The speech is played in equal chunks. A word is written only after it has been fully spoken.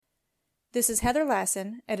This is Heather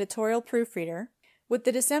Lassen, editorial proofreader, with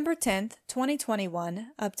the December 10th,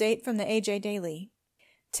 2021 update from the AJ Daily.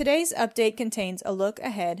 Today's update contains a look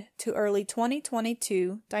ahead to early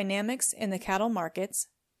 2022 dynamics in the cattle markets,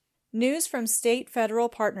 news from state-federal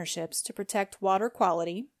partnerships to protect water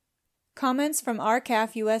quality, comments from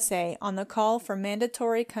R-CALF USA on the call for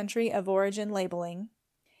mandatory country of origin labeling,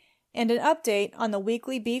 and an update on the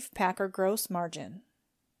weekly beef packer gross margin.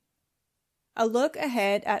 A look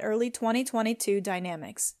ahead at early 2022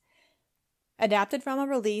 dynamics. Adapted from a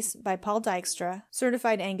release by Paul Dykstra,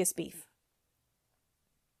 Certified Angus Beef.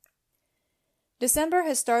 December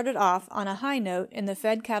has started off on a high note in the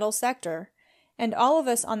fed cattle sector, and all of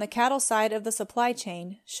us on the cattle side of the supply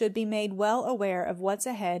chain should be made well aware of what's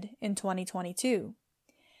ahead in 2022.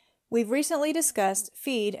 We've recently discussed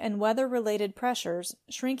feed and weather-related pressures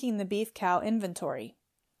shrinking the beef cow inventory.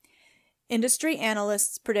 Industry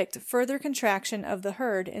analysts predict further contraction of the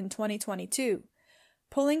herd in 2022,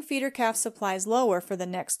 pulling feeder calf supplies lower for the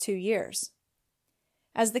next 2 years.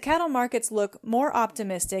 As the cattle markets look more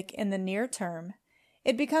optimistic in the near term,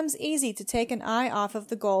 it becomes easy to take an eye off of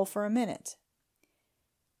the goal for a minute.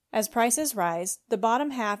 As prices rise, the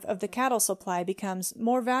bottom half of the cattle supply becomes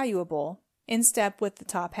more valuable, in step with the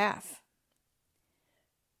top half.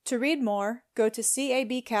 To read more, go to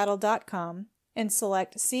cabcattle.com and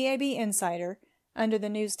select CAB Insider under the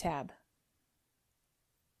News tab.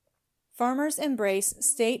 Farmers embrace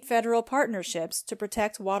state-federal partnerships to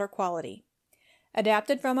protect water quality.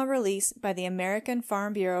 Adapted from a release by the American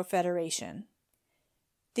Farm Bureau Federation.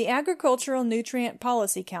 The Agricultural Nutrient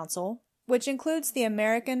Policy Council, which includes the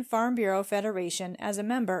American Farm Bureau Federation as a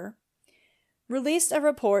member, released a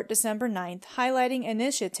report December 9th highlighting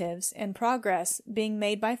initiatives and progress being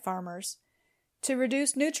made by farmers to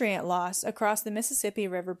reduce nutrient loss across the Mississippi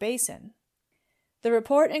River Basin. The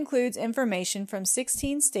report includes information from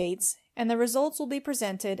 16 states, and the results will be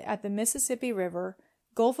presented at the Mississippi River,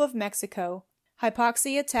 Gulf of Mexico,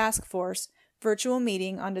 Hypoxia Task Force virtual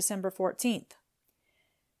meeting on December 14th.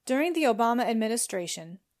 During the Obama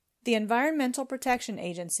administration, the Environmental Protection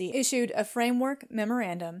Agency issued a framework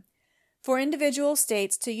memorandum for individual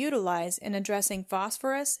states to utilize in addressing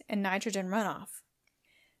phosphorus and nitrogen runoff.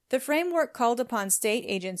 The framework called upon state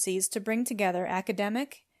agencies to bring together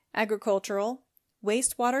academic, agricultural,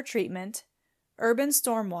 wastewater treatment, urban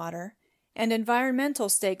stormwater, and environmental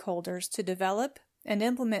stakeholders to develop and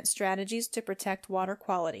implement strategies to protect water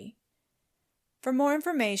quality. For more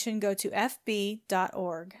information, go to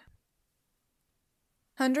fb.org.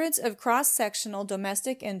 Hundreds of cross-sectional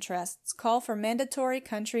domestic interests call for mandatory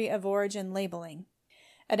country of origin labeling.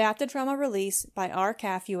 Adapted from a release by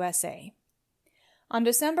R-CALF USA. On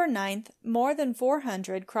December 9th, more than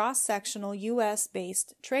 400 cross-sectional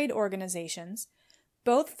U.S.-based trade organizations,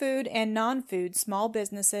 both food and non-food small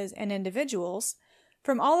businesses and individuals,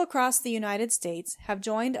 from all across the United States have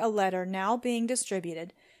joined a letter now being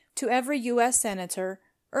distributed to every U.S. senator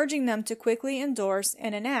urging them to quickly endorse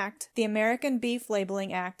and enact the American Beef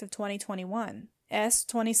Labeling Act of 2021, S.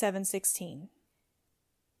 2716.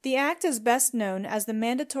 The act is best known as the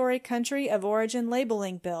Mandatory Country of Origin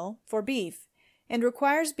Labeling Bill for beef, and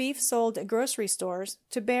requires beef sold at grocery stores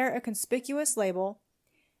to bear a conspicuous label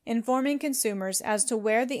informing consumers as to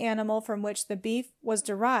where the animal from which the beef was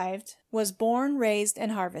derived was born, raised,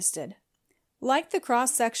 and harvested. Like the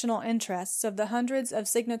cross-sectional interests of the hundreds of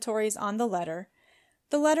signatories on the letter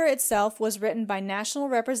itself was written by national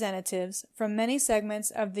representatives from many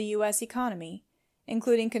segments of the U.S. economy,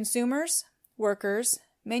 including consumers, workers,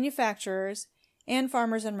 manufacturers, and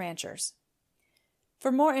farmers and ranchers.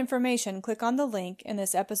 For more information, click on the link in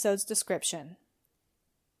this episode's description.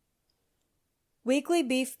 Weekly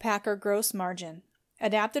Beef Packer Gross Margin.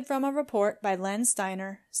 Adapted from a report by Len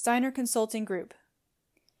Steiner, Steiner Consulting Group.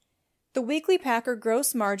 The weekly packer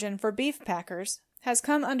gross margin for beef packers has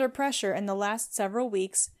come under pressure in the last several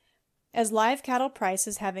weeks as live cattle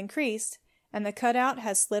prices have increased and the cutout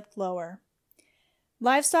has slipped lower.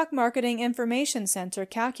 Livestock Marketing Information Center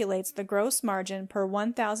calculates the gross margin per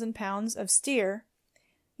 1,000 pounds of steer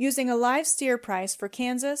using a live steer price for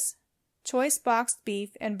Kansas, choice boxed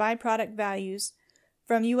beef, and byproduct values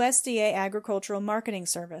from USDA Agricultural Marketing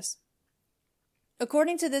Service.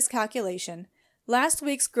 According to this calculation, last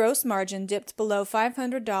week's gross margin dipped below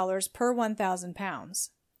 $500 per 1,000 pounds.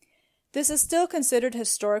 This is still considered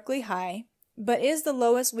historically high, but is the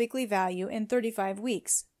lowest weekly value in 35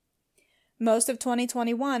 weeks. Most of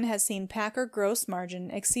 2021 has seen packer gross margin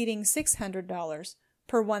exceeding $600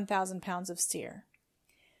 per 1,000 pounds of steer.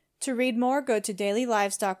 To read more, go to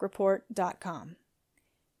dailylivestocksreport.com.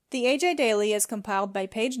 The AJ Daily is compiled by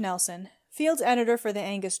Paige Nelson, field editor for the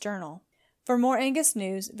Angus Journal. For more Angus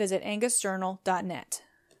news, visit angusjournal.net.